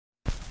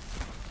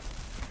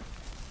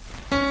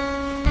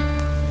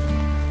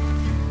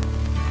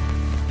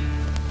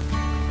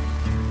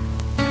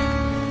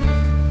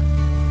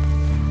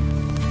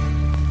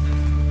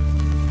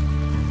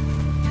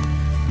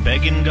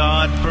begging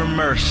God for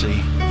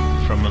mercy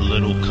from a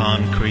little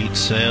concrete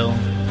cell,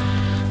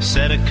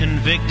 sat a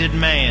convicted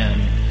man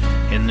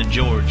in the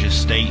Georgia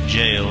State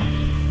Jail.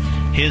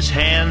 His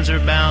hands are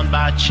bound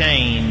by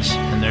chains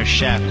and there's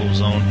shackles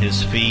on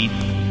his feet.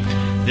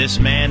 This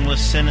man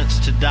was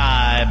sentenced to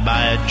die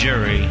by a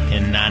jury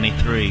in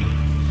 '93.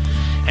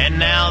 And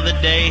now the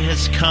day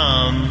has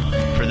come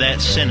for that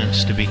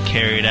sentence to be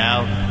carried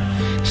out.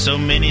 So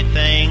many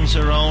things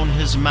are on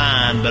his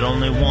mind, but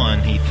only one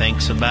he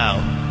thinks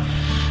about.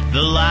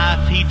 The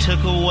life he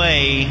took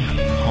away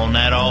on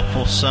that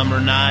awful summer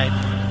night.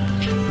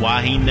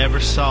 Why he never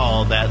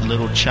saw that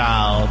little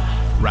child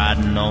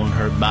riding on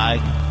her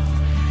bike.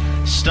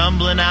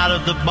 Stumbling out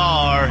of the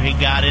bar, he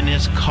got in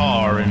his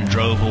car and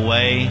drove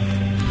away.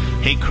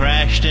 He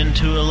crashed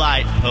into a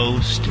light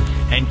post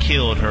and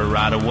killed her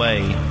right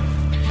away.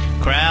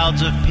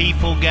 Crowds of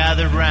people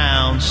gathered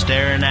round,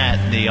 staring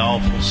at the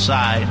awful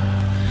sight.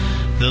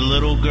 The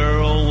little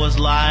girl was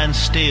lying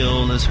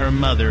still as her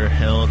mother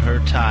held her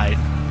tight.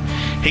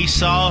 He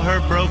saw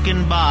her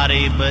broken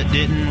body but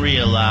didn't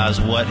realize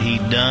what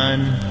he'd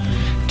done.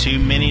 Too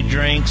many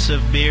drinks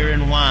of beer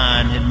and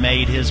wine had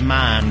made his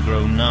mind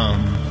grow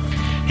numb.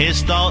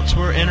 His thoughts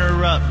were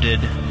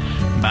interrupted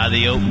by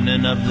the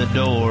opening of the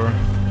door.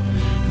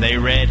 They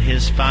read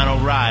his final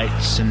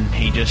rites and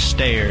he just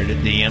stared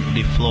at the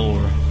empty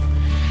floor.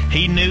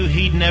 He knew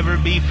he'd never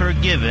be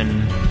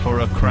forgiven for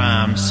a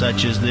crime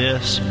such as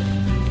this.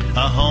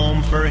 A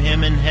home for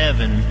him in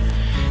heaven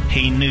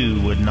he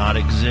knew would not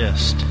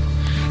exist.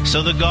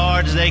 So the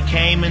guards, they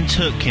came and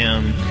took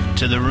him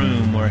to the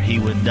room where he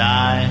would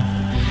die,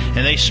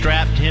 and they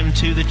strapped him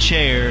to the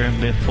chair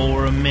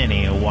before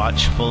many a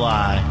watchful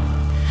eye.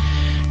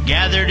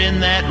 Gathered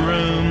in that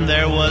room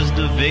there was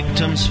the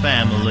victim's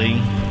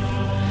family.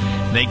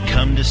 They'd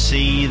come to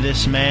see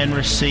this man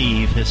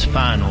receive his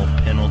final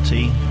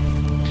penalty.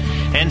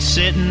 And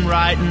sitting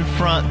right in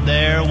front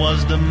there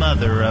was the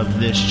mother of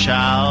this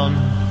child,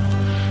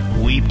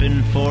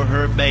 weeping for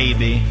her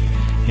baby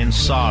in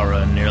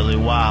sorrow nearly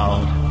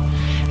wild.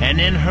 And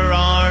in her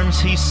arms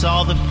he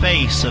saw the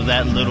face of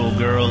that little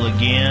girl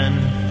again,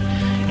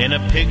 in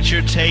a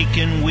picture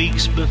taken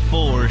weeks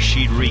before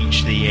she'd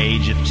reached the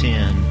age of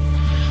 10.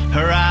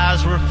 Her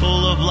eyes were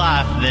full of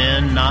life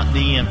then, not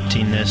the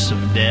emptiness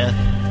of death.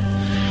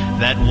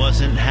 That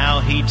wasn't how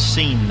he'd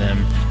seen them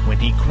when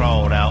he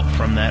crawled out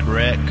from that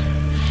wreck.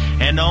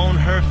 And on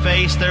her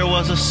face there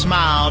was a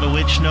smile to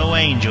which no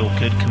angel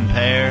could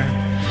compare.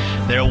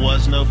 There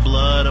was no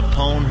blood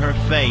upon her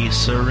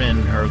face or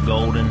in her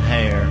golden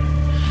hair.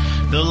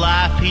 The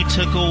life he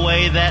took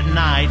away that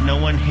night no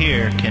one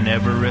here can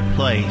ever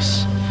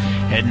replace,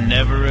 and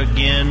never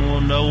again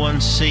will no one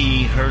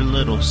see her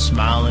little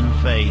smiling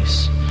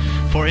face.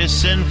 For his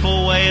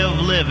sinful way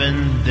of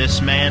living,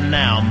 this man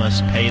now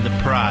must pay the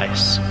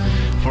price.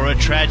 For a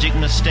tragic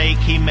mistake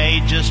he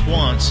made just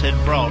once had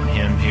brought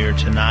him here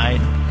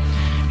tonight.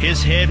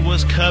 His head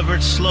was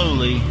covered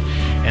slowly,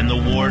 and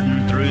the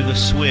warden threw the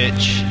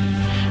switch.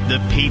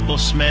 The people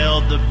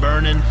smelled the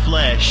burning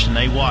flesh, and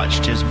they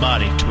watched his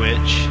body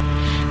twitch.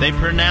 They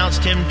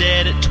pronounced him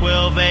dead at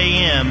 12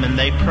 a.m., and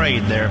they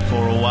prayed there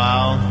for a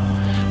while.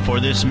 For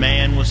this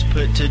man was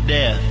put to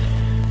death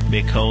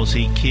because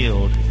he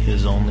killed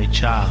his only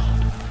child.